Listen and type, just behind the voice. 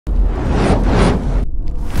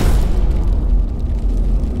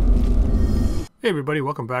Hey everybody,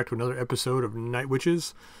 welcome back to another episode of Night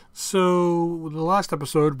Witches. So the last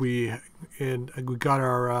episode we got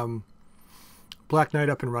our Black Knight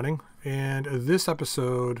up and running, and this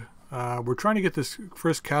episode we're trying to get this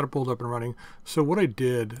first catapult up and running. So what I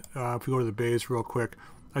did, if we go to the base real quick,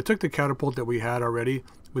 I took the catapult that we had already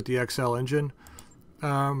with the XL engine,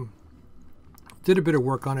 did a bit of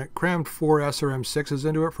work on it, crammed 4 SRM6s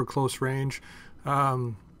into it for close range.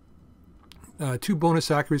 2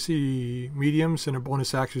 bonus accuracy mediums and a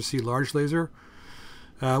bonus accuracy large laser.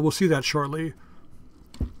 We'll see that shortly.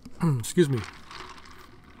 Excuse me.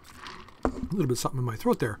 A little bit something in my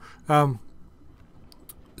throat there.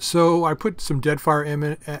 So I put some Deadfire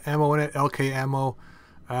ammo in it, LK ammo.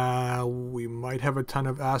 We might have a ton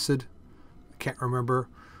of acid. I can't remember.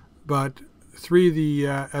 But 3 of the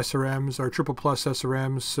SRMs are triple plus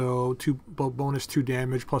SRMs, so bonus 2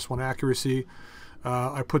 damage plus 1 accuracy.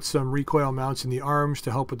 I put some recoil mounts in the arms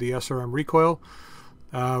to help with the SRM recoil.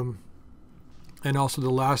 And also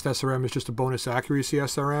the last SRM is just a bonus accuracy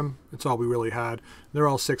SRM. That's all we really had. They're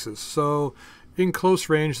all 6s. So in close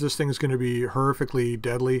range, this thing is going to be horrifically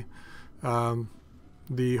deadly.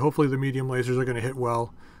 Hopefully the medium lasers are going to hit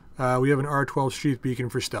well. We have an R12 sheath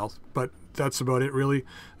beacon for stealth, but that's about it really.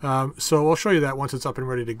 So I'll show you that once it's up and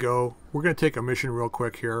ready to go. We're going to take a mission real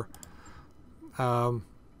quick here.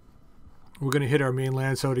 We're going to hit our main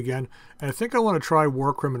lance out again. And I think I want to try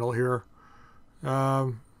War Criminal here.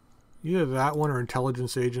 Either that one or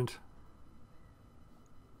Intelligence Agent.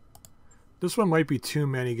 This one might be too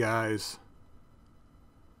many guys.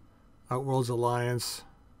 Outworld's Alliance.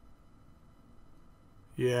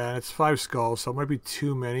 Yeah, it's 5 skulls, so it might be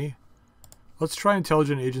too many. Let's try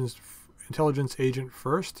Intelligence Agent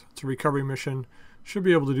first. It's a recovery mission. Should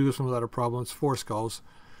be able to do this one without a problem. It's 4 skulls.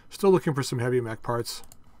 Still looking for some heavy mech parts.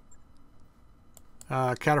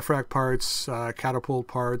 Cataphract parts, catapult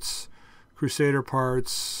parts, crusader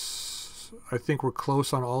parts. I think we're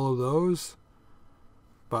close on all of those,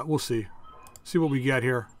 but we'll see. See what we get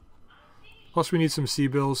here. Plus we need some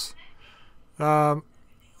C-bills. So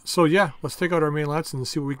yeah, let's take out our main lance and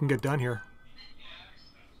see what we can get done here.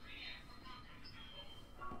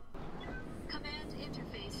 Command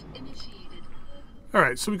interface initiated.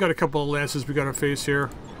 Alright, so we got a couple of lances we got to face here.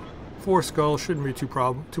 4 skulls, shouldn't be too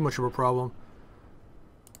much of a problem.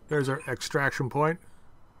 There's our extraction point.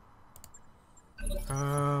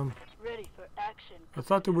 Ready for action. I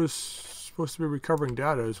thought there was supposed to be recovering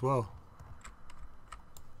data as well.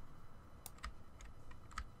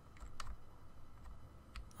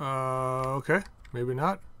 Okay, maybe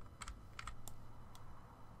not.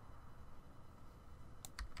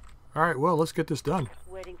 Alright, well, let's get this done.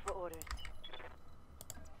 Waiting for orders.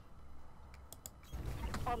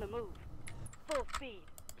 On the move. Full speed.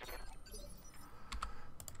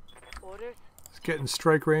 Orders. Let's get in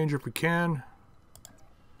strike range if we can.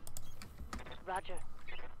 Roger.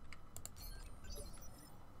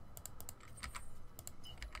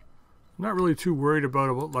 I'm not really too worried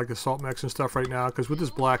about like assault mechs and stuff right now, because with this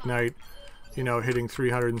Black Knight, you know, hitting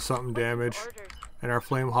 300 and something damage, and our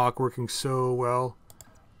Flame Hawk working so well,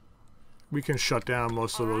 we can shut down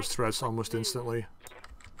most of those threats almost instantly.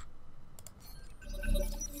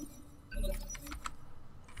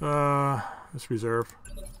 Let's reserve.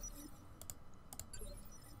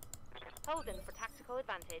 Holden for tactical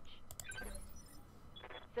advantage.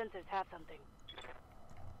 Sensors have something.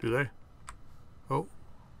 Do they? Oh.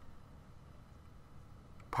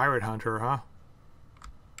 Pirate Hunter, huh?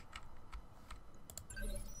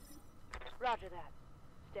 Roger that.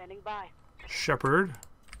 Standing by. Shepherd.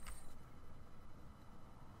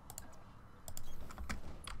 I'm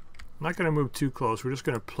not going to move too close. We're just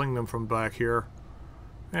going to pling them from back here.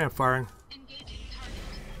 And firing. Engaging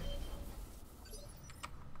target.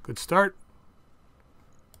 Good start.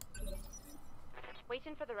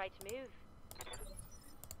 Waiting for the right move.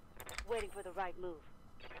 Waiting for the right move.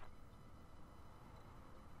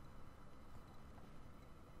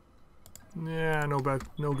 Yeah, no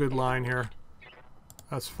good line here.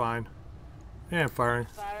 That's fine. And firing.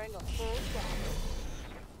 Firing a full shot.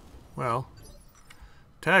 Well,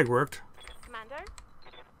 tag worked. Commander?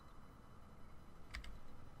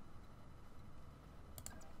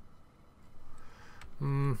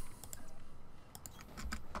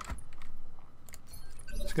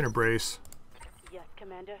 It's gonna brace. Yes,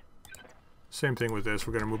 Commander. Same thing with this.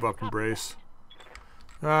 We're gonna move up and brace.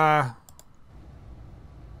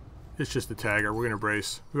 It's just the tagger. We're gonna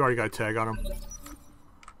brace. We already got a tag on him.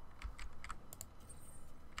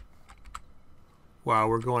 Wow,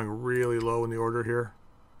 we're going really low in the order here.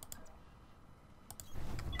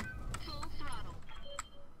 Full throttle.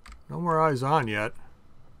 No more eyes on yet.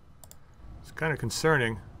 It's kind of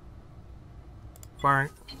concerning. Firing.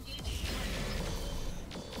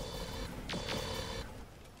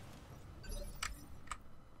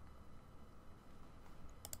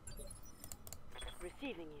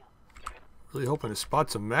 Receiving you. Really hoping to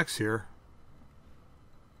spot some mechs here.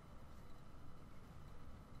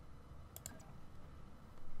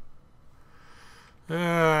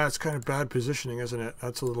 It's kind of bad positioning, isn't it?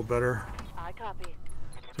 That's a little better. I copy.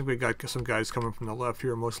 I think we got some guys coming from the left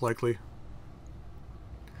here, most likely.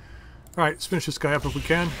 Alright, let's finish this guy up if we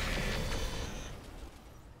can.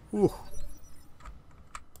 Ooh.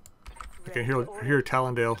 I can hear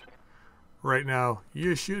Talondale right now.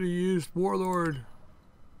 You should have used Warlord.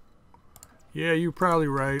 Yeah, you're probably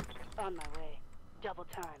right. On my way. Double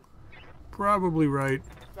time. Probably right.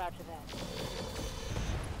 Roger that.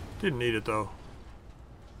 Didn't need it though.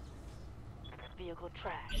 Vehicle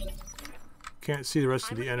trashed. Can't see the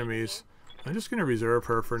rest of the enemies. I'm just going to reserve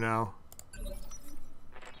her for now.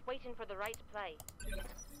 Waiting for the right play.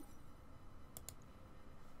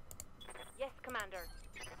 Yes, Commander.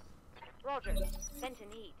 Roger. Sent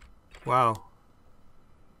in heat. Wow.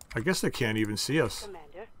 I guess they can't even see us.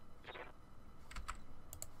 Commander.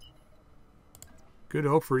 Good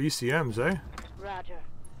hope for ECMs, eh? Roger.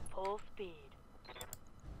 Full speed.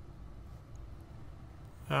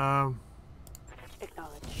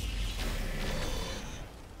 Acknowledge.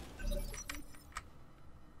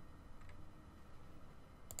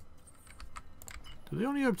 Do they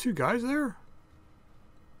only have 2 guys there?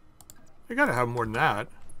 They gotta have more than that.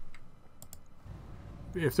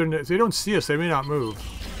 If they don't see us, they may not move.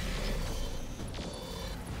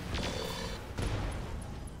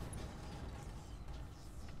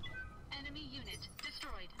 Enemy unit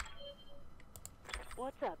destroyed.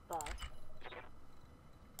 What's up, boss?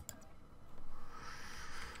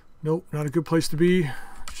 Nope, not a good place to be.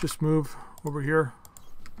 Let's just move over here.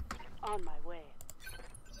 On my way.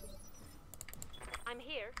 I'm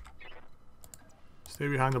here. Stay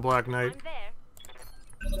behind the Black Knight. I'm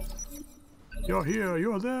there. You're here,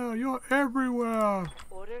 you're there, you're everywhere.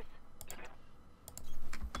 Orders.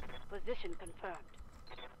 Position confirmed.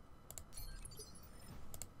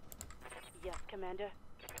 Yes, Commander.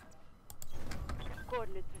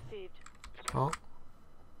 Coordinates received. Oh.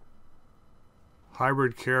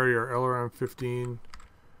 Hybrid carrier, LRM-15.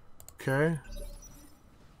 Okay.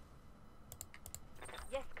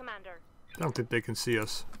 Yes, Commander. I don't think they can see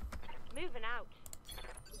us. Moving out.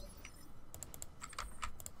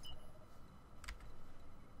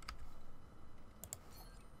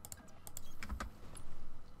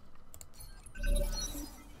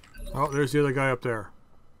 Oh, there's the other guy up there.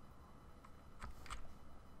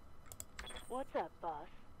 What's up, boss?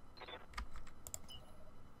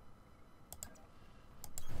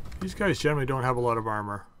 These guys generally don't have a lot of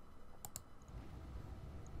armor.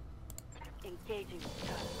 Engaging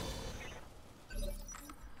target.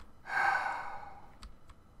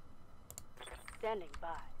 Standing by.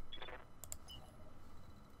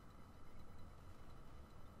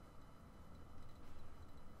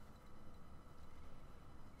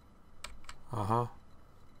 Uh-huh.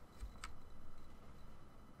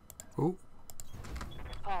 Oh.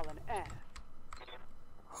 Hauling ass.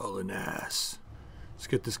 Hauling ass. Let's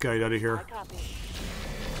get this guy out of here. I copy.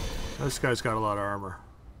 This guy's got a lot of armor.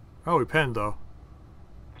 Oh, he penned though.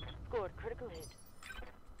 Scored critical hit.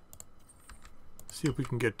 See if we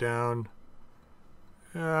can get down.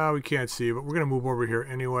 We can't see, but we're gonna move over here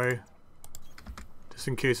anyway. Just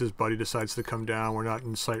in case his buddy decides to come down. We're not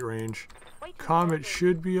in sight range. Wait for Comet orders.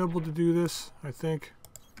 should be able to do this, I think.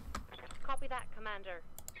 Copy that, Commander.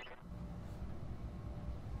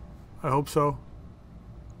 I hope so.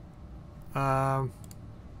 Let's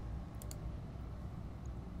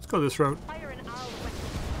go this route. Fire an arrow weapon.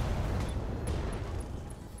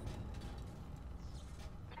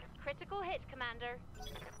 Critical hit, Commander.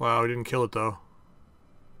 Wow, we didn't kill it though.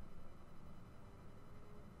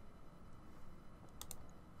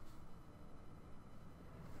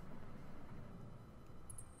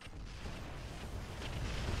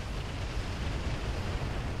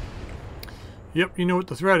 Yep, you know what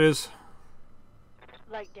the threat is.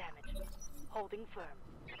 Light damage. Holding firm.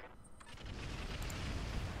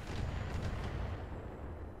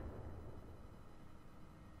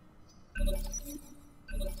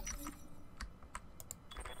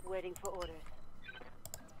 Waiting for orders.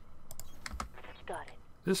 Got it.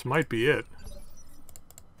 This might be it.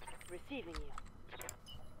 Receiving you.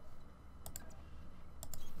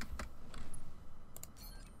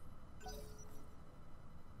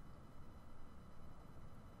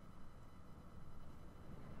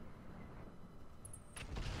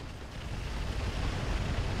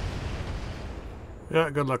 Yeah,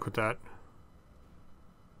 good luck with that.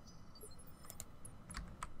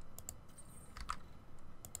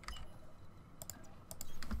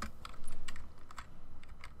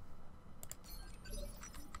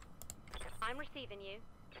 I'm receiving you.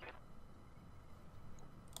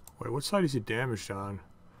 Wait, what side is he damaged on?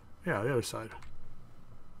 Yeah, the other side.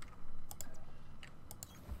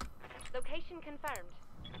 Location confirmed.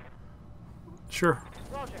 Sure.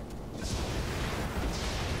 Roger.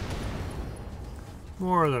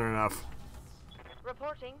 More than enough.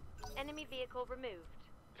 Reporting. Enemy vehicle removed.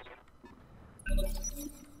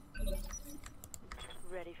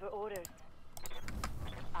 Ready for orders.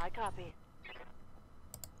 I copy.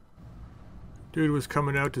 Dude was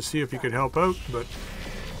coming out to see if he could help out, but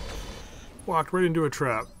walked right into a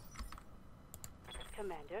trap.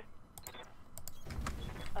 Commander.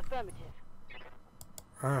 Affirmative.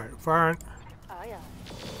 Alright, firing. Aye, aye.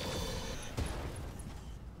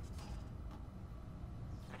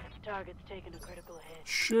 Target's taking a critical hit.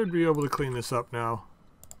 Should be able to clean this up now.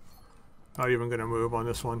 Not even going to move on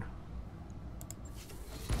this one.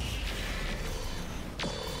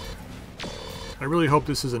 I really hope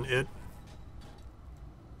this isn't it.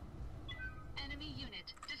 Enemy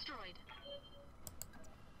unit destroyed.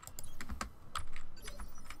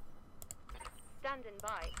 Standing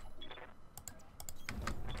by.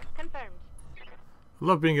 Confirmed. I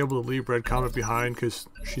love being able to leave Red Comet behind because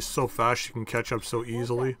she's so fast she can catch up so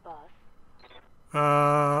easily. What's up,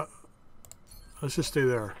 boss? Let's just stay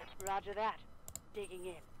there. Roger that. Digging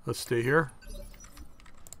in. Let's stay here.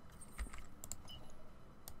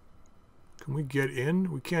 Can we get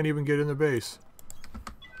in? We can't even get in the base.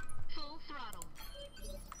 Full throttle.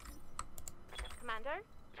 Commander?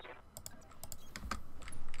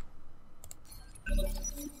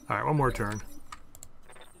 Alright, one more turn.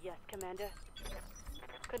 Yes, Commander.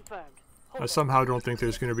 Confirmed. I Hold somehow don't think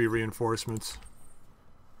there's going to be reinforcements.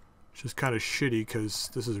 Which is kind of shitty because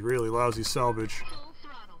this is really lousy salvage. Full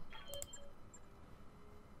throttle.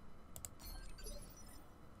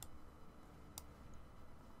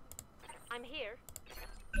 I'm here.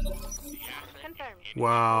 Confirmed.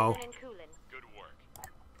 Wow. Cooling and cooling. Good work.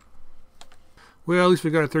 Well, at least we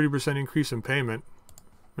got a 30% increase in payment.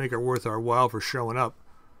 Make it worth our while for showing up.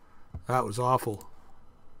 That was awful.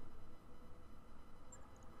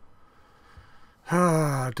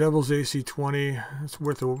 Devil's AC-20. It's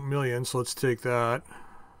worth $1 million, so let's take that.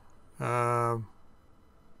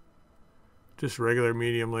 Just regular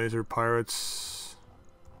medium laser pirates.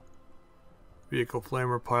 Vehicle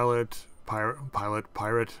flamer pilot.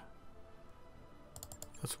 Pirate.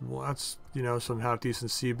 That's you know, some half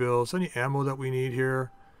decent sea bills. Any ammo that we need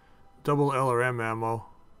here? Double LRM ammo.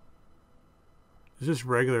 It's just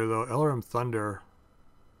regular though. LRM Thunder.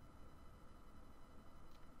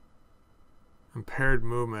 Impaired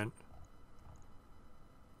movement.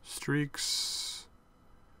 Streaks.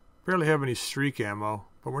 Barely have any streak ammo,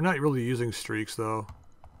 but we're not really using streaks though.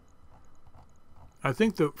 I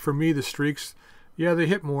think for me the streaks, yeah, they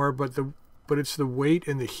hit more, but it's the weight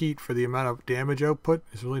and the heat for the amount of damage output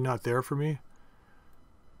is really not there for me.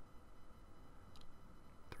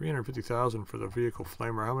 350,000 for the vehicle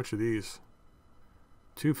flamer. How much are these?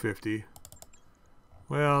 250.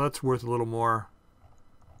 Well, that's worth a little more.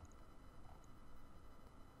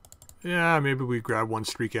 Yeah, maybe we grab one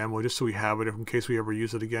streak ammo just so we have it in case we ever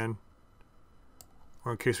use it again.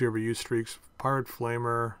 Or in case we ever use streaks. Pirate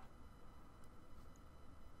flamer.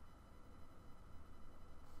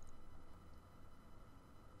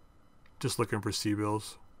 Just looking for sea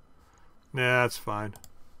bills. Nah, that's fine.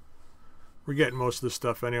 We're getting most of this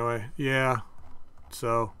stuff anyway. Yeah.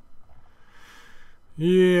 So.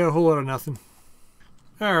 Yeah, a whole lot of nothing.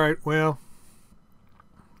 Alright, well.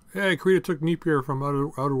 Hey, Krita took Napier from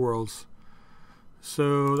Outer Worlds.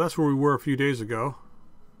 So that's where we were a few days ago.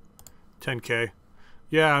 10k.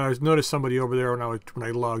 Yeah, I noticed somebody over there when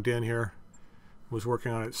I logged in here was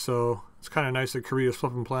working on it. So it's kind of nice that Korea's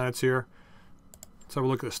flipping planets here. Let's have a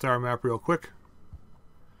look at the star map real quick.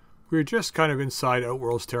 We're just kind of inside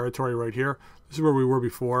Outworld's territory right here. This is where we were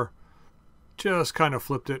before. Just kind of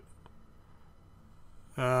flipped it.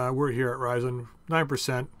 We're here at Ryzen,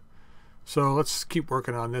 9%. So let's keep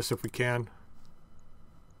working on this if we can.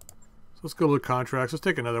 So let's go to the contracts. Let's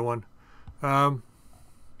take another one.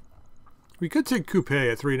 We could take Coupe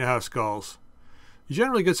at 3.5 skulls. You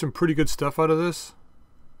generally get some pretty good stuff out of this.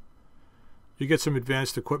 You get some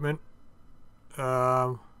advanced equipment.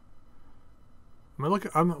 I'm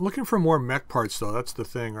looking for more mech parts though. That's the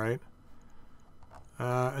thing, right?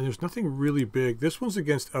 And there's nothing really big. This one's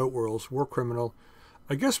against Outworlds, War Criminal.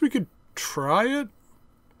 I guess we could try it.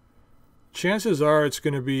 Chances are it's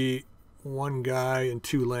going to be one guy and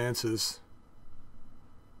 2 lances.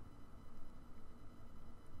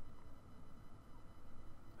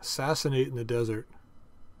 Assassinate in the desert.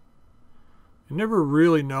 You never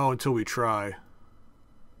really know until we try.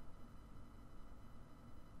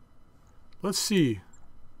 Let's see.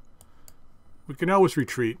 We can always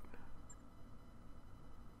retreat.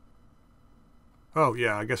 Oh,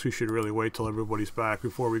 yeah, I guess we should really wait till everybody's back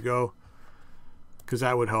before we go, because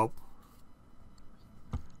that would help.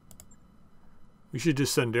 We should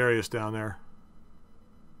just send Darius down there.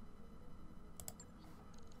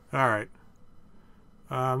 Alright.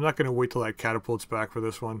 I'm not going to wait till that catapult's back for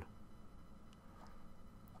this one.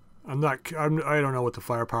 I don't know what the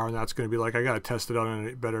firepower on that's going to be like. I got to test it out on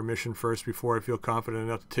a better mission first before I feel confident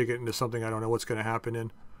enough to take it into something I don't know what's going to happen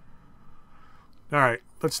in. Alright,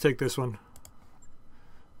 let's take this one.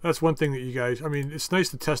 That's one thing that you guys... I mean, it's nice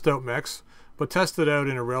to test out mechs, but test it out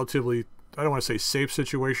in a relatively... I don't want to say safe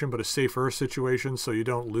situation, but a safer situation so you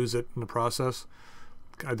don't lose it in the process.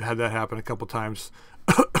 I've had that happen a couple times.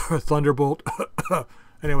 Thunderbolt.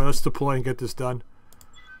 Anyway, let's deploy and get this done.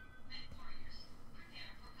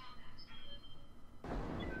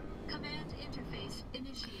 Command interface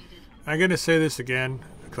initiated. I'm going to say this again,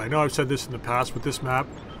 because I know I've said this in the past with this map.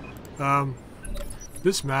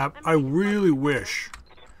 This map, I really wish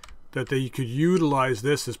that they could utilize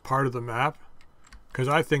this as part of the map, because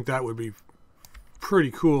I think that would be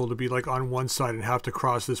pretty cool to be like on one side and have to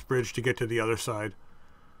cross this bridge to get to the other side.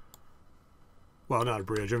 Well, not a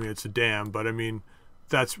bridge, I mean it's a dam, but I mean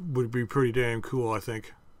that would be pretty damn cool, I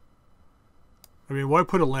think. I mean, why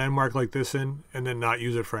put a landmark like this in and then not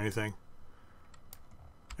use it for anything?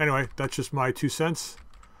 Anyway, that's just my 2 cents.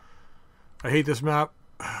 I hate this map.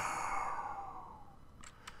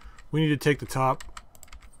 We need to take the top.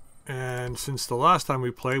 And since the last time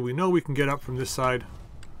we played, we know we can get up from this side.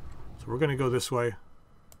 So we're going to go this way.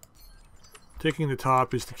 Taking the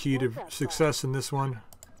top is the key to success in this one.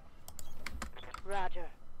 Roger.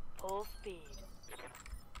 Full speed.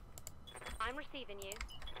 I'm receiving you.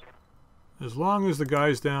 As long as the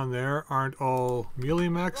guys down there aren't all melee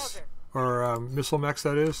mechs, or missile mechs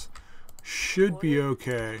that is, should be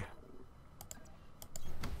okay.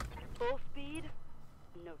 Full speed.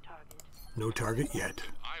 No target. No target yet.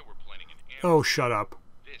 I were planning an ambush. Oh, shut up.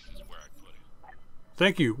 This is where I put it.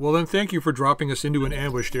 Thank you. Well then, thank you for dropping us into an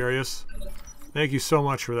ambush, Darius. Thank you so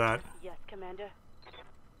much for that. Yes, Commander.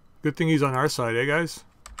 Good thing he's on our side, eh, guys?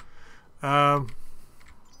 Why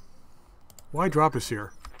drop us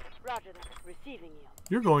here? Roger that. Receiving you.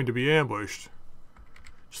 You're going to be ambushed.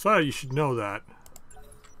 Just thought you should know that.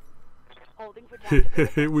 Holding for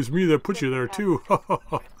tactical. It was me that put you there, too.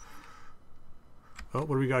 Oh, what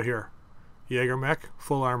do we got here? Jaeger mech,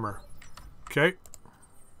 full armor. Okay.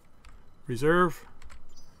 Reserve.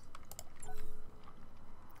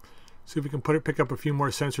 See if we can pick up a few more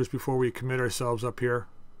sensors before we commit ourselves up here.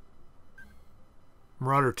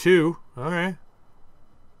 Marauder 2. Okay.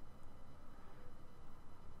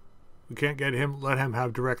 We can't get him. Let him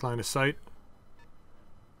have direct line of sight.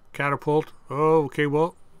 Catapult. Oh, okay,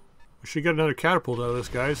 well, we should get another catapult out of this,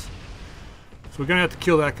 guys. So we're going to have to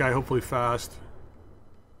kill that guy hopefully fast.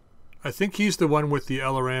 I think he's the one with the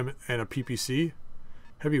LRM and a PPC.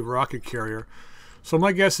 Heavy rocket carrier. So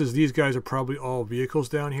my guess is these guys are probably all vehicles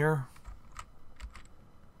down here.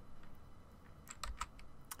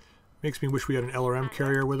 Makes me wish we had an LRM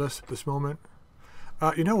carrier with us at this moment.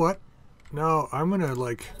 You know what? No, I'm going to,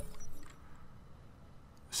 like,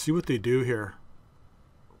 see what they do here.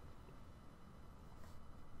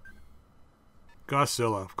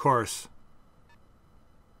 Godzilla, of course.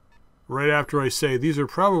 Right after I say these are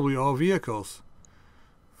probably all vehicles.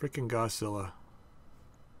 Freaking Godzilla.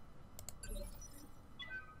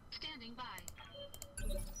 Standing by.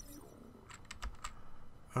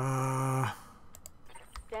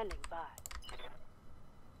 Standing by.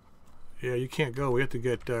 Yeah, you can't go. We have to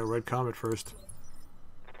get Red Comet first.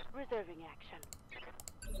 Reserving action.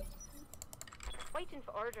 Waiting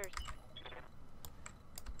for orders.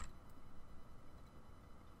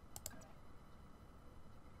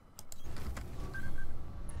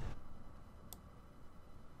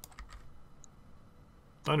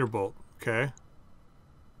 Thunderbolt. Okay.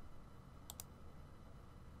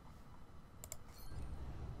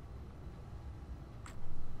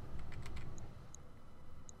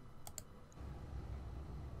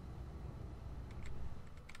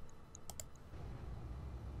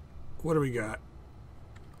 What do we got?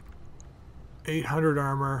 800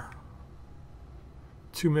 armor,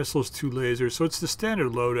 2 missiles, 2 lasers. So it's the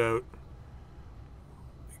standard loadout.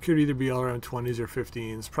 It could either be all around 20s or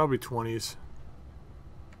 15s. Probably 20s.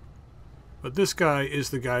 But this guy is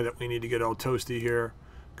the guy that we need to get all toasty here.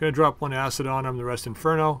 Gonna drop 1 acid on him, the rest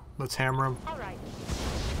Inferno. Let's hammer him. All right.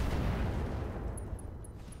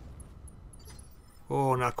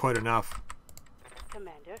 Oh, not quite enough.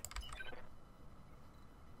 Commander.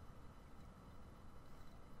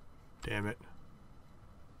 Damn it.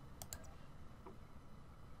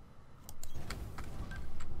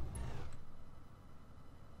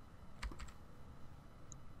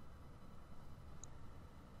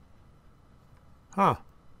 Huh.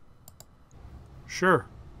 Sure.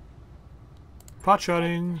 Pot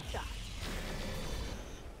shotting. Shot.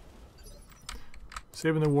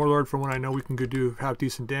 Saving the Warlord for when I know we can go do half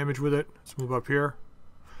decent damage with it. Let's move up here.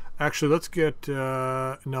 Actually, let's get...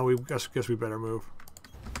 no, we guess we better move.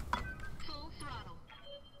 Full throttle.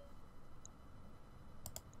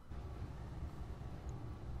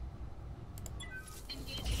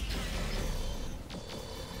 Engaging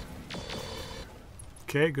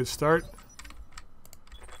Okay, good start.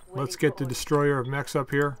 Let's Waiting get for the orders. Destroyer of Mechs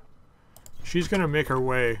up here. She's going to make her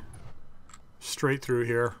way straight through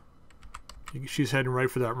here. She's heading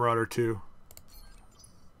right for that Marauder too.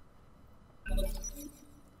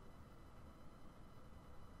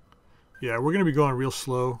 Yeah, we're going to be going real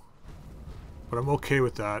slow, but I'm okay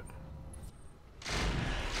with that.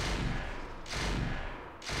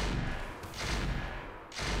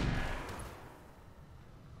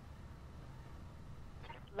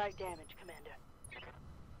 Light damage, Commander.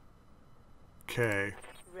 Okay.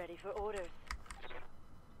 Ready for orders.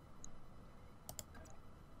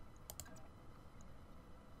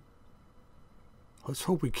 Let's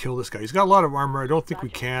hope we kill this guy. He's got a lot of armor. I don't think we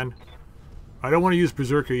can. I don't want to use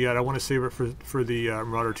Berserker yet. I want to save it for the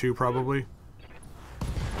Marauder 2 probably.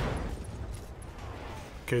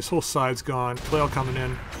 Okay, this whole side's gone. Flail coming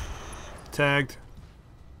in. Tagged.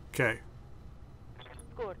 Okay.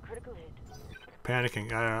 Scored critical hit.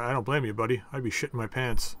 Panicking. I don't blame you, buddy. I'd be shitting my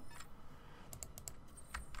pants.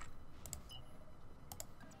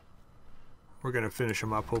 We're going to finish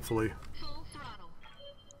him up, hopefully. full throttle.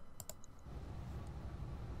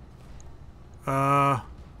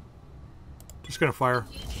 Just going to fire.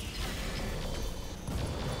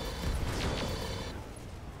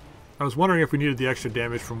 I was wondering if we needed the extra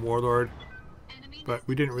damage from Warlord, Enemy but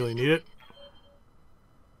we didn't really need it.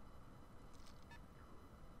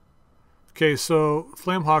 Okay, so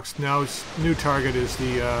Flamehawk's now's new target is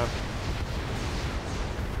the... yeah,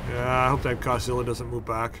 I hope that Godzilla doesn't move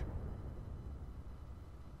back.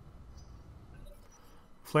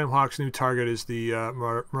 Flamehawk's new target is the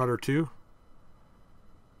Marauder 2.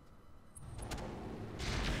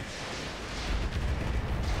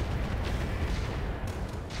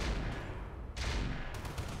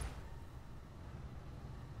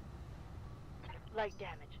 Light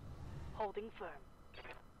damage. Holding firm.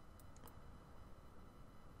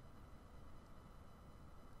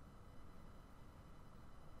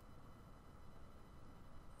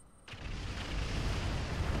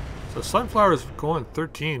 So Sunflower is going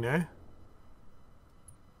 13, eh?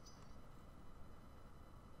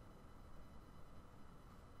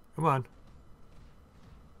 Come on.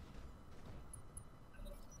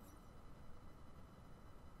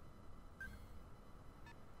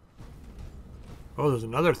 Oh, there's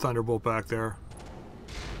another Thunderbolt back there.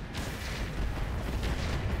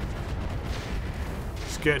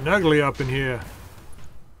 It's getting ugly up in here.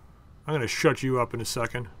 I'm gonna shut you up in a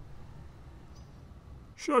second.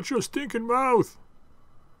 Shut your stinking mouth!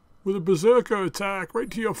 With a Berserker attack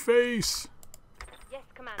right to your face! Yes,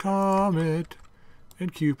 Commander. Comet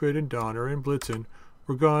and Cupid and Donner and Blitzen.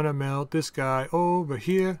 We're gonna melt this guy over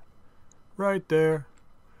here. Right there.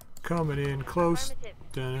 Coming in close. Affirmative.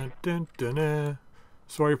 Dun, dun, dun, dun.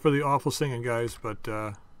 Sorry for the awful singing, guys, but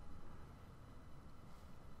gonna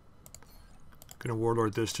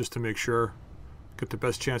Warlord this just to make sure. Get the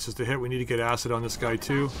best chances to hit. We need to get acid on this guy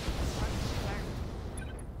too.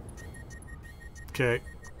 Okay.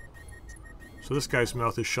 So this guy's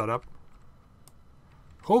mouth is shut up.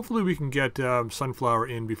 Hopefully we can get Sunflower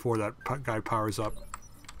in before that guy powers up.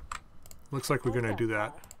 Looks like we're gonna do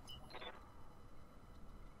that.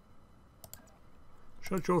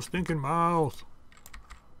 Shut your stinking mouth.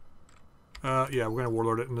 Yeah, we're gonna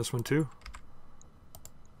Warlord it in this one too.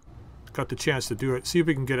 Got the chance to do it. See if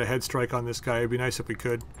we can get a head strike on this guy. It'd be nice if we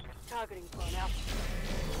could. Targeting for now.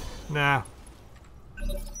 Nah.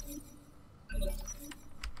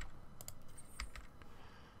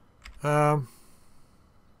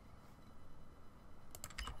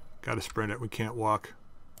 Gotta sprint it. We can't walk.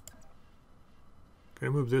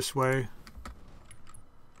 Gonna move this way.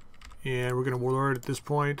 And we're gonna Warlord at this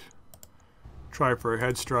point. Try for a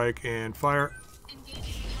head strike and fire.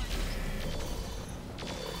 Engaging target.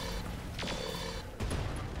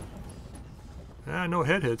 Ah, no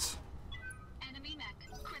head hits. Enemy mech.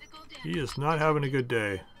 Critical damage. He is not having a good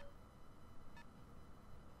day.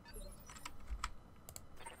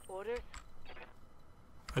 Orders.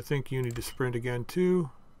 I think you need to sprint again too.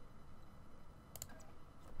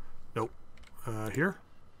 Nope. Here.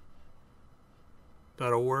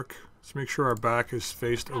 That'll work. Let's make sure our back is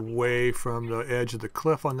faced away from the edge of the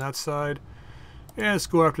cliff on that side. And let's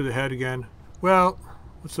go after the head again. Well,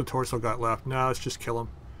 What's the torso got left? No, let's just kill him.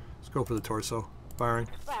 Let's go for the torso. Firing.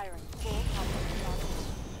 Firing. Full contact.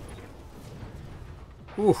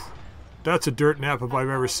 Oof. That's a dirt nap if I've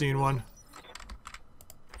ever seen one.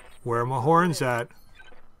 Where are my horns at?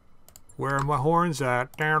 Where are my horns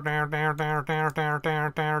at? Down, down, down, down, down, down,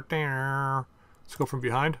 down, down, down. Let's go from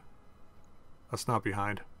behind. That's not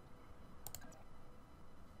behind.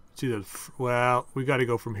 It's either... Well, we got to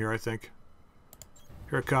go from here, I think.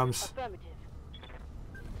 Here it comes. Affirmative.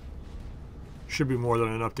 Should be more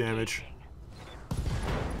than enough damage.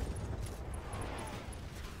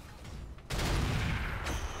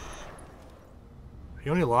 He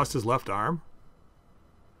only lost his left arm?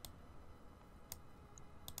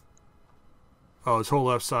 Oh, his whole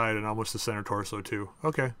left side and almost the center torso too.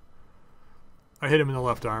 Okay. I hit him in the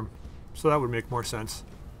left arm, so that would make more sense.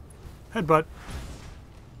 Headbutt.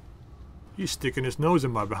 He's sticking his nose in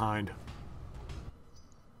my behind.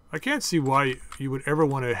 I can't see why you would ever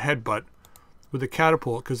want to headbutt with a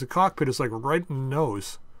catapult, because the cockpit is like right in the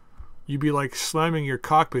nose. You'd be like slamming your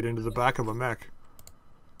cockpit into the back of a mech.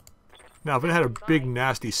 Now, if it had a big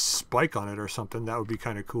nasty spike on it or something, that would be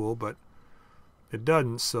kind of cool, but it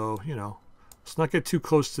doesn't, so, you know. Let's not get too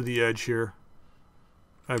close to the edge here.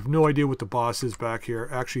 I have no idea what the boss is back here.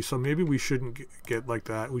 Actually, so maybe we shouldn't get like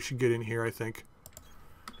that. We should get in here, I think.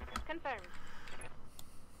 Confirmed.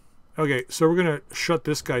 Okay, so we're going to shut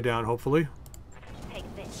this guy down, hopefully.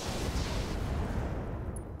 Take this.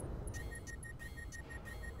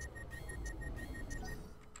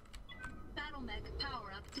 Battle mech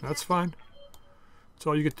power up detected. That's fine. That's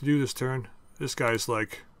all you get to do this turn. This guy's,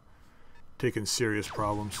 like, taking serious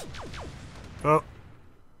problems. Oh.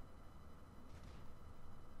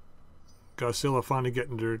 Godzilla finally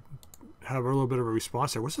getting to have a little bit of a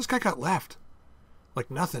response there. What's this guy got left?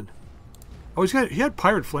 Like nothing. Oh, he had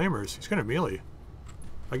pirate flamers. He's gonna melee.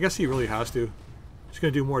 I guess he really has to. He's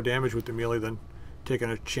gonna do more damage with the melee than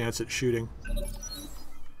taking a chance at shooting.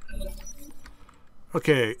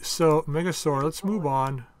 Okay, so Megasaur, let's move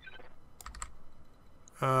on.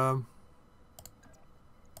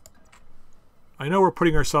 I know we're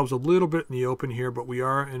putting ourselves a little bit in the open here, but we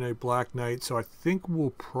are in a Black Knight, so I think we'll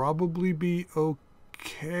probably be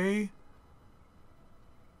okay.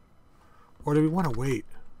 Or do we want to wait?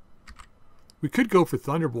 We could go for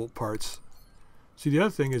Thunderbolt parts. See, the other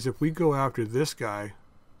thing is if we go after this guy,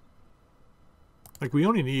 like we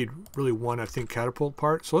only need really one, I think, catapult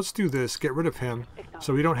part. So let's do this, get rid of him,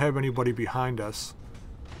 so we don't have anybody behind us.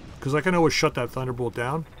 Because I can always shut that Thunderbolt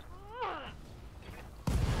down.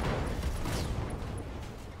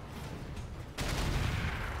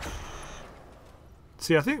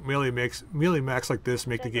 See, I think melee mechs like this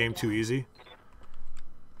make the game too easy.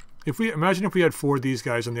 If we imagine if we had 4 of these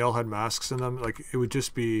guys and they all had masks in them, like it would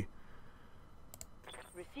just be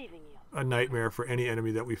Receiving you. a nightmare for any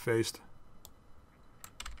enemy that we faced.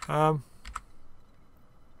 That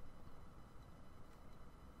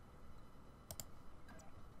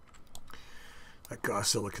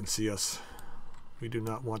Godzilla can see us. We do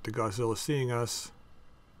not want the Godzilla seeing us.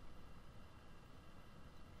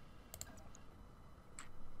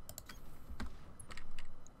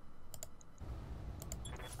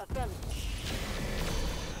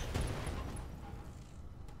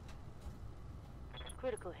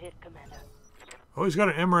 Critical hit, Commander. Oh, he's got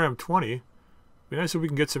an MRM-20. Be nice if we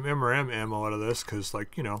can get some MRM ammo out of this, because,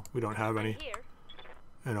 like, you know, we don't have any Here.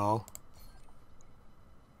 and all.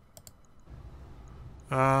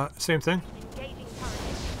 Same thing. Engaging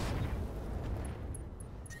target.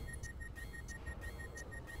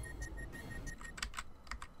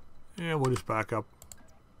 Yeah, we'll just back up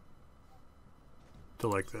to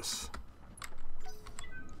like this.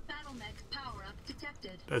 Battle mech power up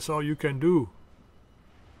detected. That's all you can do.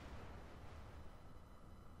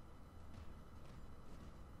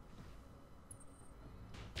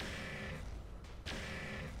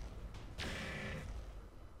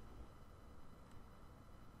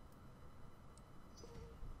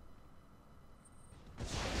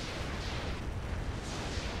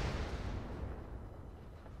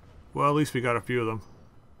 Well, at least we got a few of them.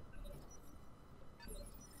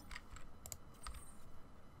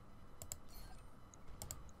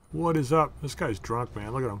 What is up? This guy's drunk,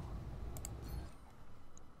 man. Look at him.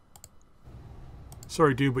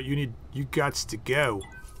 Sorry, dude, but you gots to go.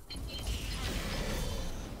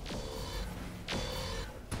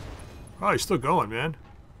 Oh, he's still going, man.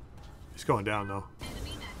 He's going down, though.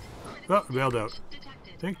 Enemy mech Oh, bailed out.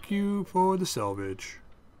 detected. Thank you for the salvage.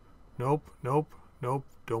 Nope, nope, nope.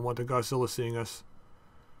 Don't want the Godzilla seeing us.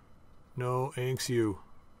 No, thanks you.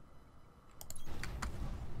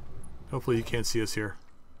 Hopefully he can't see us here.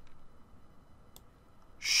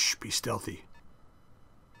 Shh, be stealthy.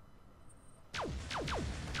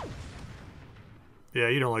 Yeah,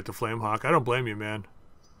 you don't like the Flame Hawk. I don't blame you, man.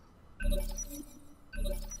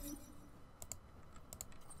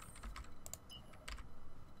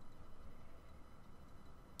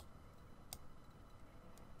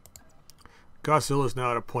 Godzilla's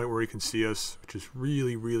now at a point where he can see us, which is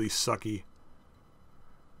really, really sucky.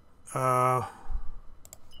 Let's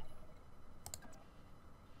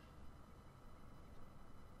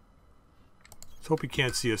hope he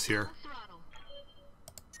can't see us here.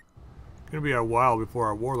 Gonna be a while before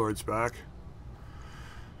our warlord's back.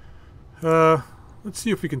 Let's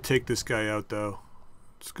see if we can take this guy out, though.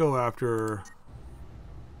 Let's go after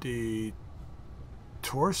the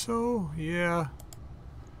torso. Yeah.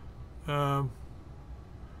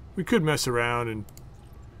 We could mess around and,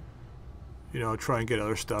 you know, try and get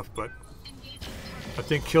other stuff, but I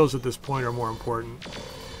think kills at this point are more important.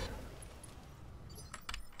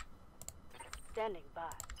 Standing by.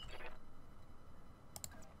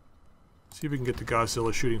 See if we can get the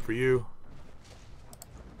Godzilla shooting for you.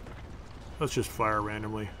 Let's just fire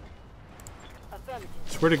randomly. Affirmative.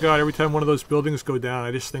 Swear to God, every time one of those buildings go down,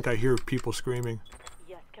 I just think I hear people screaming.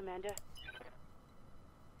 Yes, Commander.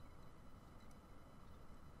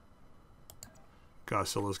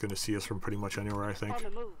 Godzilla's going to see us from pretty much anywhere, I think. On the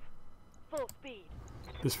move. Full speed.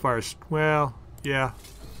 This fire's, well, yeah.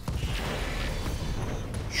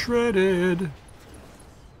 Shredded.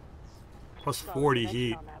 Plus 40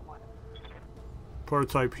 heat. On that one.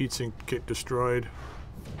 Prototype heatsink kit destroyed.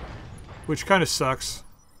 Which kind of sucks.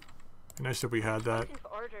 Be nice if we had that. Waiting for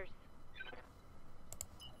orders.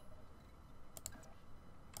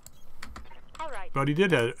 All right. But he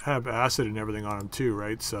did have acid and everything on him too,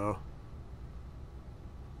 right? So...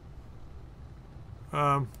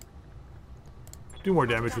 do more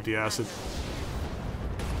damage with the acid.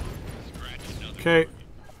 Okay.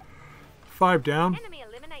 5 down. Enemy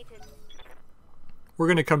eliminated. We're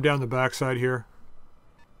going to come down the backside here.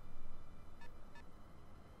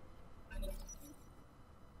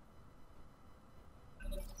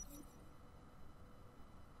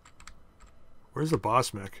 Where's the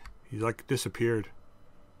boss mech? He's like disappeared.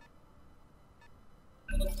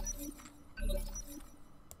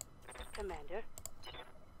 Commander.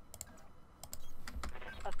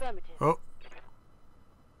 Affirmative. Oh.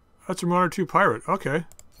 That's a Runner 2 pirate. Okay.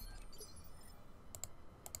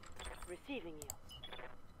 Receiving you.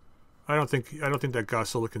 I don't think that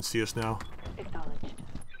Godzilla can see us now. Acknowledged.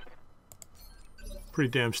 Pretty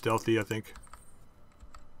damn stealthy, I think.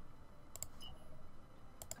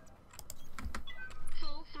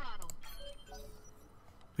 Full throttle.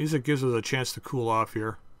 At least it gives us a chance to cool off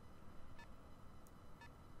here.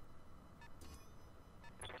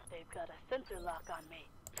 They've got a sensor lock on me.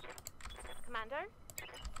 Commander?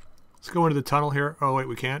 Let's go into the tunnel here. Oh, wait,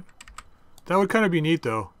 we can't? That would kind of be neat,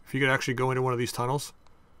 though, if you could actually go into one of these tunnels.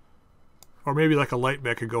 Or maybe like a light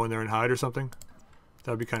mech could go in there and hide or something.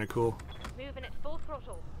 That would be kind of cool. Moving at full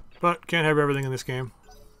throttle. But can't have everything in this game.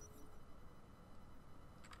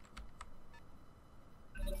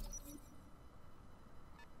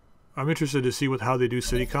 I'm interested to see how they do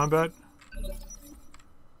city combat.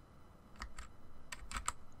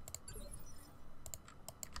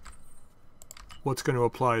 What's going to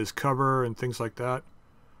apply as cover and things like that.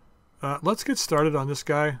 Let's get started on this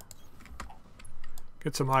guy.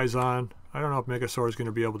 Get some eyes on. I don't know if Megasaur is going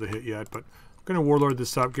to be able to hit yet, but I'm going to Warlord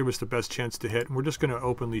this up, give us the best chance to hit, and we're just going to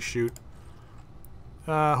openly shoot.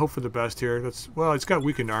 Hope for the best here. Well, it's got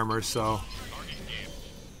weakened armor, so... Target damaged.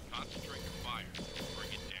 Concentrate the fire.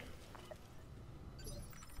 Bring it down.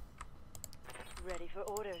 Ready for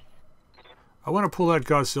orders. I want to pull that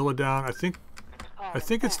Godzilla down. I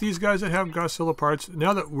think it's these guys that have Godzilla parts.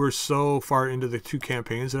 Now that we're so far into the 2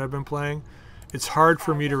 campaigns that I've been playing, it's hard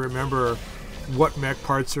for me to remember what mech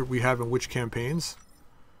parts we have in which campaigns.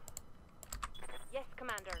 Yes,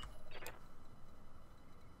 Commander.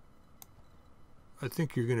 I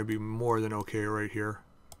think you're going to be more than okay right here.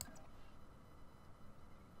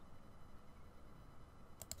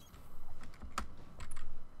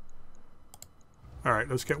 Alright,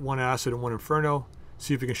 let's get 1 acid and 1 inferno.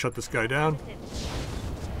 See if we can shut this guy down.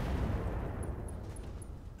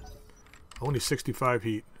 Only 65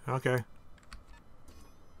 heat. Okay.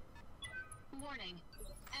 Warning.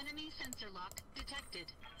 Enemy sensor lock detected.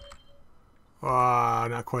 Ah,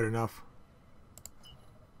 not quite enough.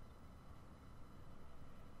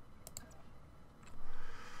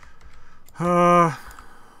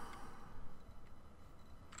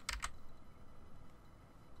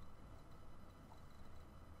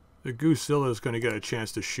 The Goosezilla is going to get a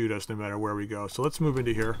chance to shoot us no matter where we go. So let's move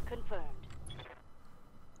into here. Confirmed.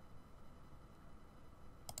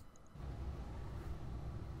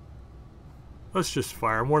 Let's just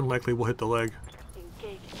fire. More than likely we'll hit the leg.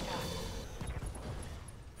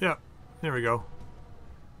 Yeah, there we go.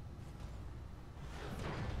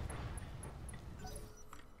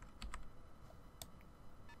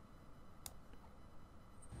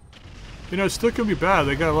 You know, it still could be bad.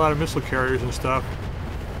 They got a lot of missile carriers and stuff.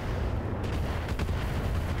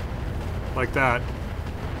 Like that.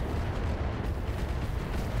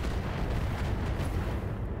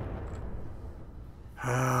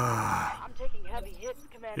 I'm taking heavy hits,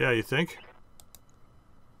 Commander. Yeah, you think?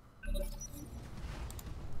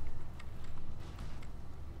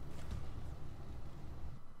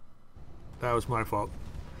 That was my fault.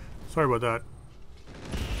 Sorry about that.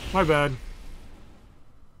 My bad.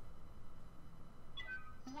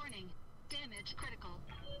 Warning. Damage critical.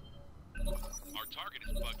 Our target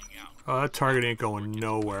is bugging out. Oh, that target ain't going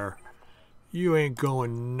nowhere. You ain't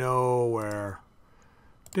going nowhere.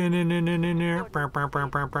 Oh,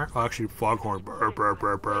 actually, foghorn.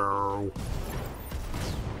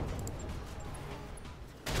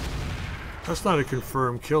 That's not a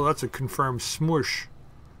confirmed kill. That's a confirmed smush.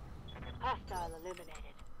 Hostile eliminated.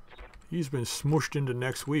 He's been smushed into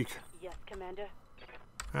next week. Yes, Commander.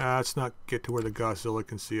 Let's not get to where the Godzilla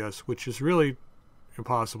can see us, which is really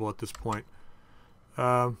impossible at this point.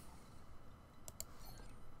 Oh,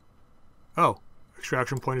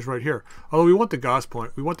 extraction point is right here. Although we want the Gauss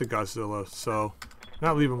point, we want the Godzilla, so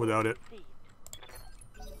not leaving without it. Received.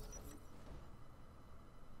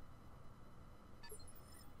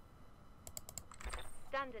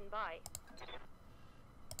 Standing by.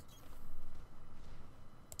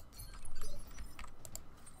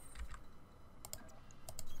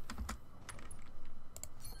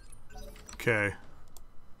 Okay.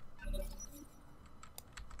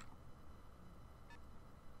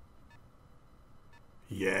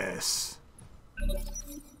 Yes.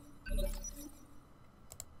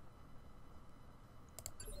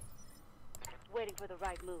 Waiting for the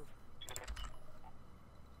right move.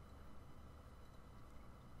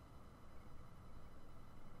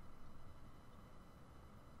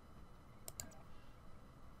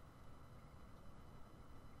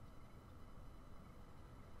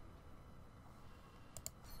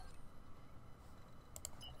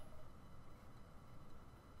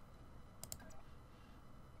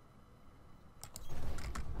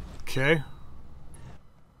 Okay.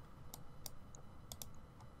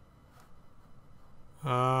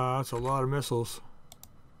 That's a lot of missiles.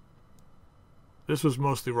 This was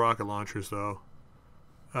mostly rocket launchers, though.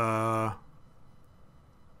 You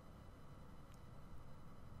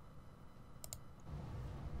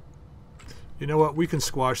know what? We can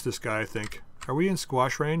squash this guy, I think. Are we in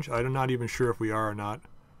squash range? I'm not even sure if we are or not.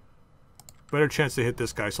 Better chance to hit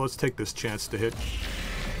this guy, so let's take this chance to hit.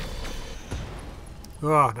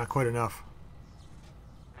 Oh, not quite enough.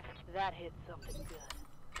 That hit something good.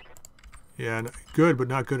 Yeah, good, but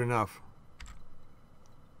not good enough.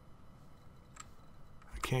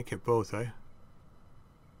 I can't get both, eh?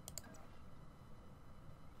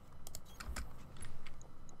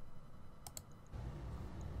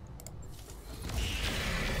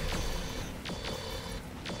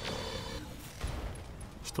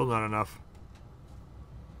 Still not enough.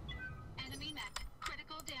 Enemy mech.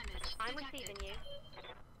 Critical damage. I'm detected. receiving you.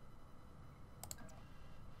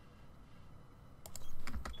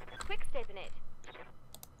 Quick stepping it.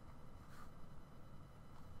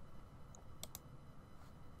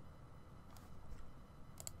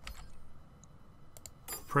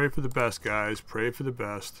 Pray for the best, guys. Pray for the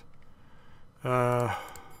best.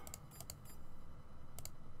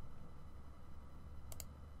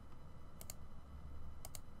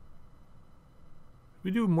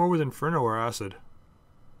 We do more with Inferno or Acid?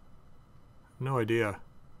 No idea.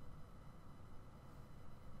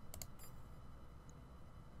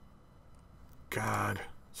 God,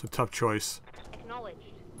 it's a tough choice. Acknowledged.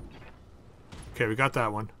 Okay, we got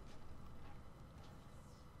that one.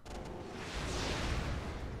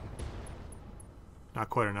 Not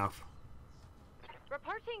quite enough.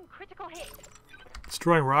 Reporting critical hit.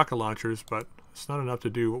 Destroying rocket launchers, but it's not enough to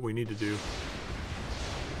do what we need to do.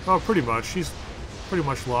 Oh, pretty much. She's pretty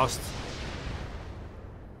much lost.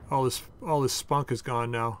 All this spunk is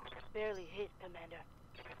gone now. Barely hit, Commander.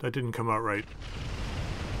 That didn't come out right.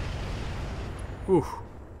 Ooh.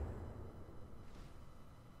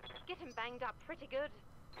 Getting banged up pretty good.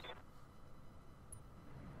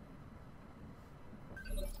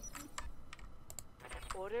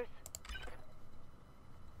 Orders?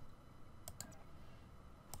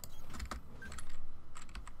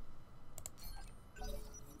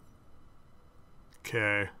 Okay.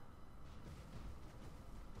 Here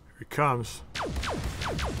he comes.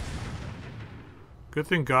 Good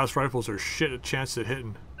thing Gauss rifles are shit at chance at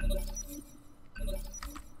hitting.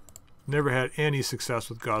 Never had any success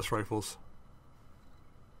with Gauss rifles.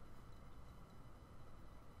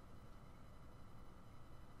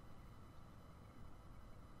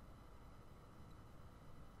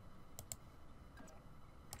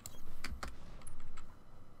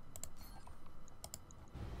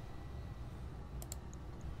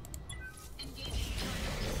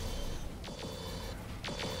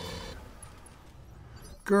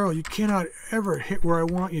 Girl, you cannot ever hit where I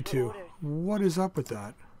want you to. What is up with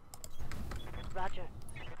that? Roger.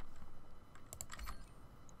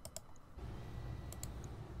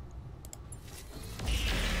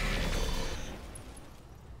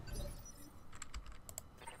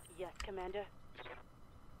 Yes, Commander.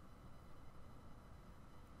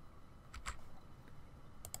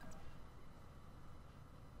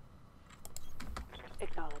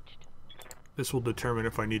 Acknowledged. This will determine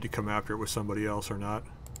if I need to come after it with somebody else or not.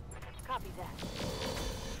 Copy that.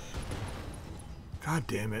 God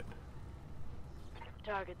damn it.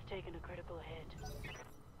 Target's taken a critical hit.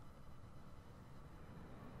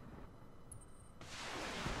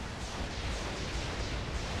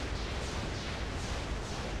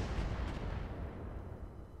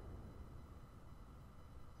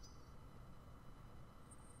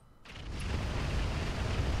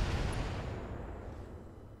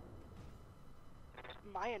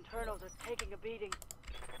 My internals are taking a beating.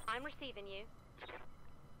 I'm receiving you.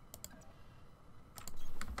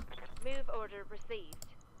 Move order received.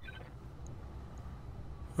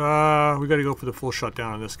 We gotta go for the full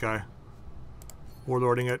shutdown on this guy.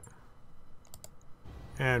 Warlording it.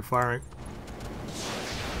 And firing.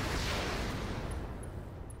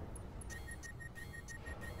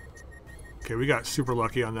 Okay, we got super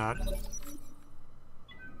lucky on that.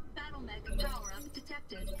 Battle mech power up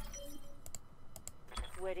detected.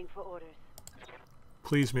 Waiting for orders.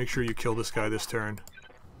 Please make sure you kill this guy this turn.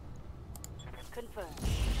 Confirmed.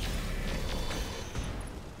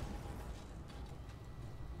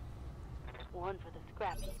 One for the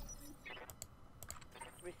scrap heap.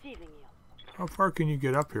 Receiving you. How far can you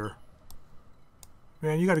get up here?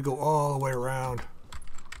 Man, you gotta go all the way around.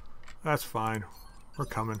 That's fine. We're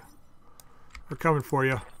coming. We're coming for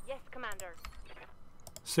you. Yes, Commander.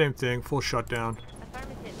 Same thing, full shutdown.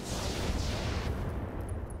 Affirmative.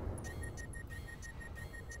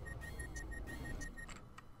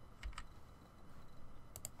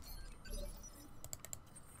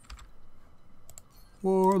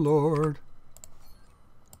 Warlord.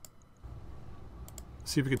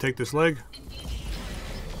 See if we can take this leg.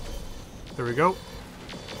 There we go.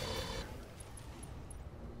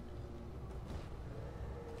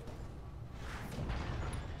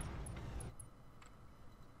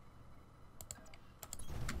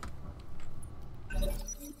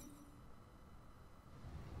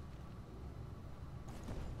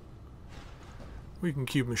 We can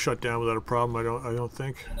keep him shut down without a problem, I don't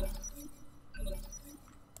think.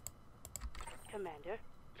 Commander.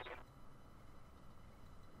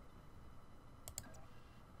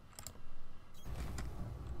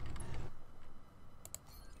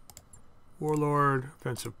 Warlord,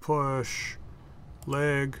 offensive push,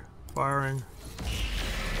 leg, firing.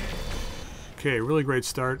 Okay, really great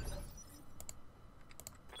start.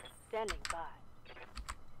 Standing by.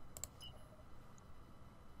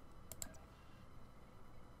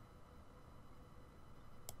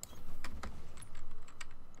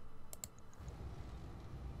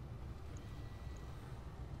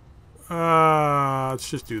 Let's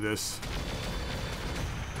just do this.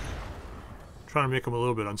 Trying to make him a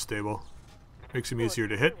little bit unstable. Makes him easier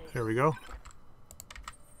to hit. There we go.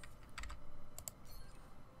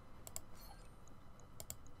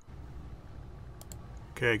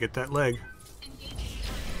 Okay, get that leg.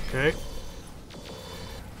 Okay.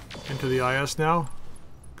 Into the IS now.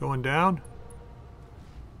 Going down.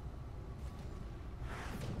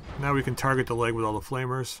 Now we can target the leg with all the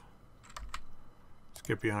flamers. Let's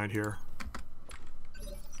get behind here.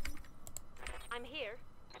 I'm here.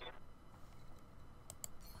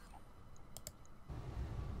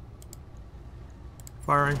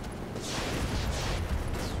 Firing.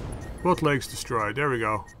 Both legs destroyed. There we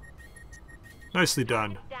go. Nicely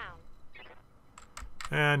done. Down.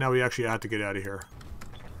 And now we actually have to get out of here.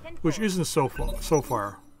 10 Which isn't so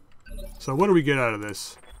far. So what do we get out of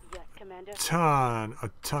this? Yes, Commander. A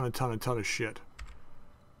ton of shit.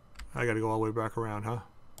 I gotta go all the way back around, huh?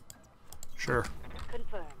 Sure.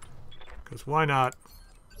 Confirmed. Because why not?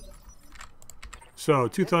 So,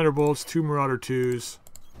 2 Thunderbolts, 2 Marauder 2s,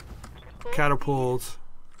 catapults,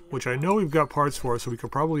 which I know we've got parts for, so we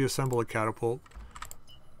could probably assemble a catapult.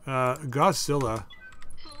 Godzilla.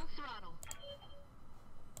 Full throttle.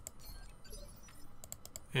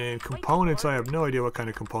 And components, I have no idea what kind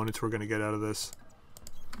of components we're going to get out of this.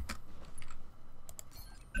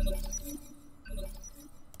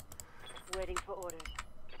 Waiting for orders.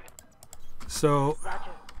 So,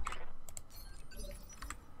 Roger.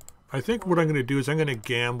 I think what I'm going to do is I'm going to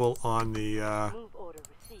gamble on the, Move order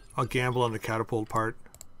received. I'll gamble on the catapult part.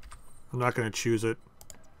 I'm not going to choose it.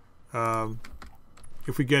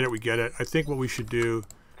 If we get it, we get it. I think what we should do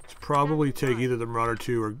is probably take either the Marauder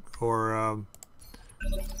 2 or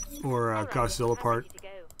Godzilla part. Ready to go.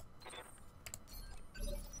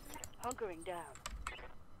 Hunkering down.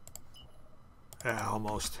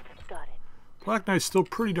 Almost. Got it. Black Knight's still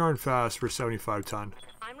pretty darn fast for 75 ton.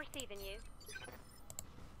 I'm receiving you.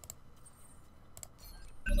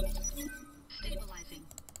 Stabilizing.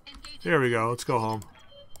 Engaging. There we go. Let's go home.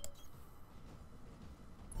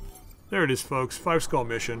 There it is, folks. 5 skull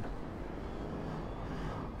mission.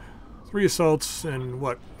 3 assaults and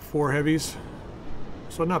what? 4 heavies?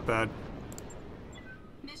 So not bad.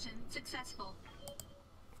 Mission successful.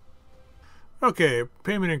 Okay,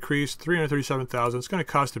 payment increased 337,000. It's going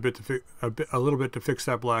to cost a little bit to fix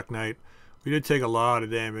that Black Knight. We did take a lot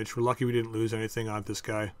of damage. We're lucky we didn't lose anything on this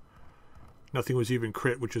guy. Nothing was even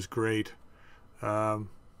crit, which is great. So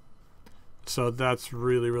that's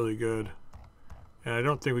really, really good. And I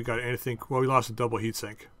don't think we got anything. Well, we lost a double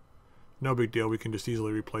heatsink. No big deal. We can just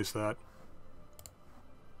easily replace that.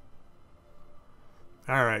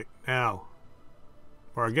 Alright, now.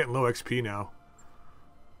 We're getting low XP now.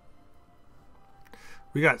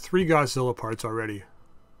 We got 3 Godzilla parts already.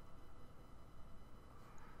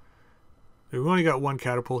 We've only got 1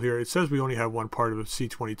 catapult here. It says we only have 1 part of a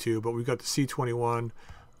C-22, but we've got the C-21,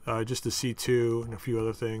 just the C-2, and a few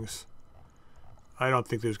other things. I don't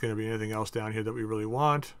think there's going to be anything else down here that we really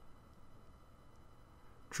want.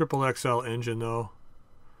 Triple XL engine, though.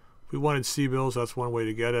 If we wanted C-bills, that's one way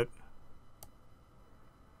to get it.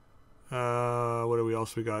 What do we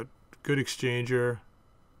else we got? Good exchanger.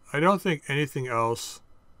 I don't think anything else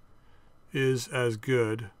is as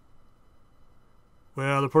good.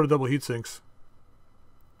 Well, the porta double heat sinks.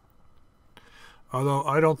 Although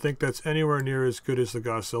I don't think that's anywhere near as good as the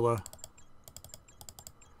Godzilla.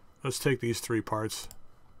 Let's take these 3 parts.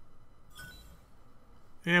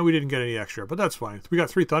 And we didn't get any extra, but that's fine. We got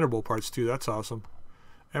 3 Thunderbolt parts too. That's awesome.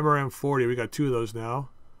 MRM 40, we got 2 of those now.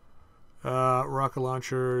 Rocket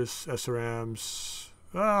launchers, SRMs,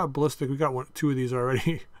 ballistic. We got 2 of these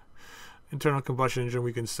already. Internal combustion engine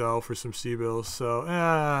we can sell for some C-bills. So,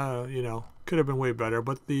 you know, could have been way better,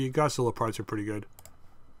 but the Godzilla parts are pretty good.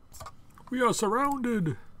 We are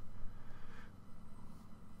surrounded.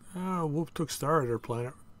 Wolf took Star Adder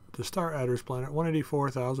planet. The Star Adder's planet,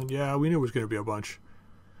 184,000. Yeah, we knew it was going to be a bunch.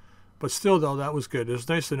 But still, though, that was good. It was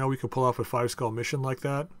nice to know we could pull off a 5 skull mission like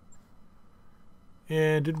that.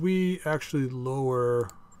 And did we actually lower...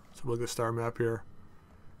 Let's look at the star map here.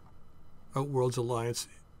 Outworlds Alliance.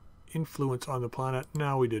 Influence on the planet.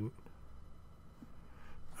 No, we didn't.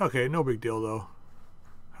 Okay, no big deal, though.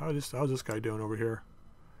 How's this guy doing over here?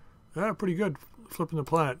 Pretty good. Flipping the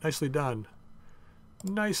planet. Nicely done.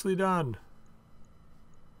 Nicely done.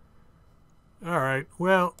 Alright,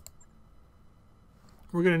 well,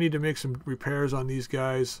 we're going to need to make some repairs on these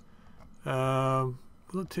guys. It'll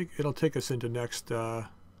take us into next, yeah,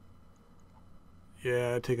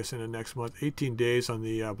 take us into next month. 18 days on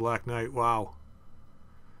the Black Knight. Wow.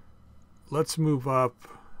 Let's move up.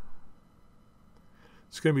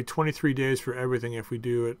 It's going to be 23 days for everything if we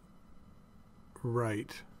do it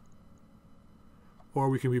right. Or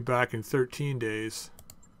we can be back in 13 days.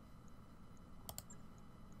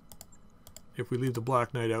 If we leave the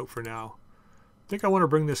Black Knight out for now. I think I want to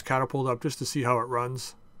bring this catapult up just to see how it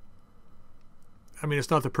runs. I mean,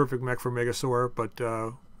 it's not the perfect mech for Megasaur, but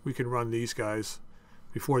we can run these guys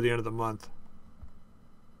before the end of the month.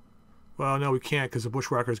 Well, no, we can't because the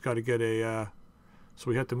Bushwhacker's got to get a...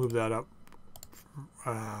 so we have to move that up.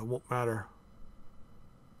 Won't matter.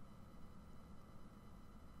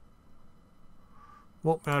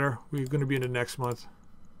 Won't matter. We're going to be in the next month.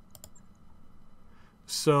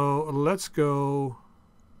 So let's go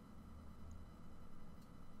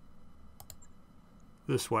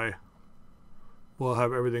this way. We'll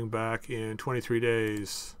have everything back in 23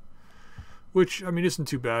 days. Which, I mean, isn't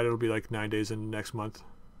too bad. It'll be like 9 days in next month.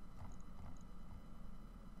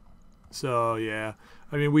 So, yeah.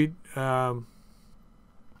 I mean, we...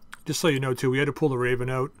 just so you know, too, we had to pull the Raven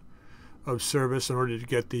out of service in order to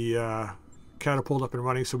get the catapult up and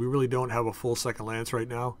running. So we really don't have a full second lance right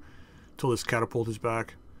now until this catapult is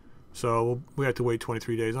back. So we have to wait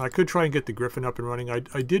 23 days. And I could try and get the Griffin up and running.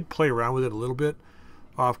 I did play around with it a little bit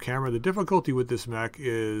off camera. The difficulty with this mech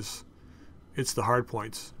is it's the hard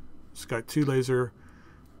points. It's got 2 laser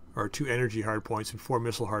or 2 energy hardpoints and 4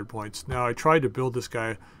 missile hardpoints. Now I tried to build this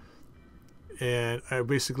guy, and I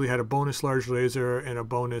basically had a bonus large laser and a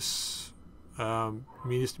bonus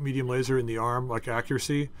medium laser in the arm, like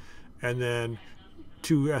accuracy, and then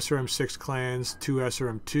 2 SRM6 clans, 2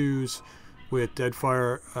 SRM2s with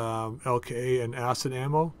Deadfire, LKA, and acid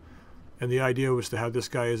ammo. And the idea was to have this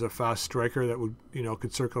guy as a fast striker that would,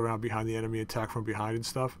 could circle around behind the enemy, attack from behind and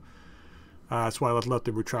stuff. That's why I left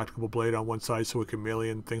the retractable blade on one side so it can melee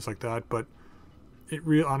and things like that. But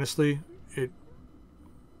honestly,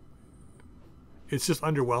 it's just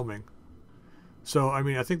underwhelming. So, I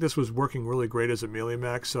mean, I think this was working really great as a melee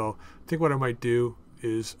mech. So I think what I might do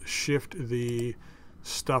is shift the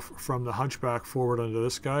stuff from the Hunchback forward onto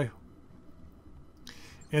this guy,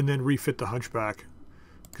 and then refit the Hunchback,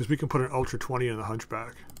 because we can put an Ultra 20 in the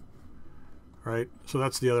Hunchback, right? So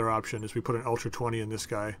that's the other option, is we put an Ultra 20 in this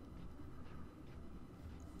guy,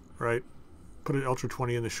 right? Put an Ultra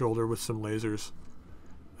 20 in the shoulder with some lasers.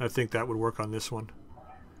 I think that would work on this one.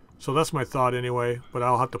 So that's my thought anyway, but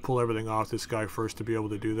I'll have to pull everything off this guy first to be able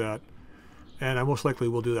to do that. And I most likely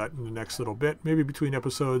will do that in the next little bit, maybe between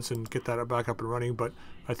episodes, and get that back up and running. But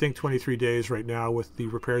I think 23 days right now with the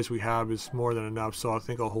repairs we have is more than enough. So I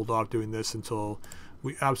think I'll hold off doing this until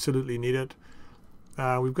we absolutely need it.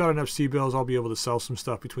 We've got enough C-bills. I'll be able to sell some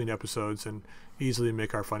stuff between episodes and easily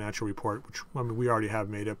make our financial report, which, I mean, we already have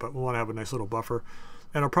made it, but we want to have a nice little buffer.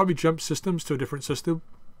 And I'll probably jump systems to a different system.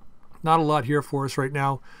 Not a lot here for us right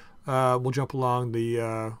now. We'll jump along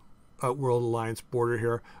the Outworld Alliance border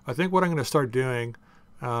here. I think what I'm going to start doing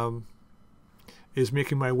is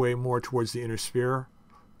making my way more towards the inner sphere.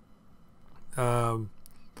 I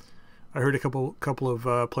heard a couple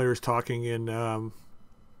of players talking in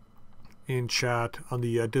chat on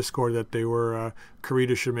the Discord that they were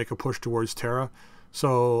Karita should make a push towards Terra.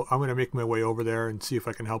 So I'm going to make my way over there and see if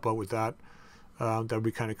I can help out with that. That would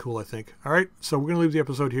be kind of cool, I think. All right, so we're going to leave the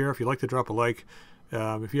episode here. If you'd like to drop a like.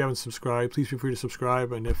 If you haven't subscribed, please feel free to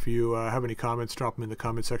subscribe. And if you have any comments, drop them in the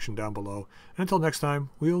comment section down below. And until next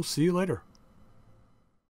time, we'll see you later.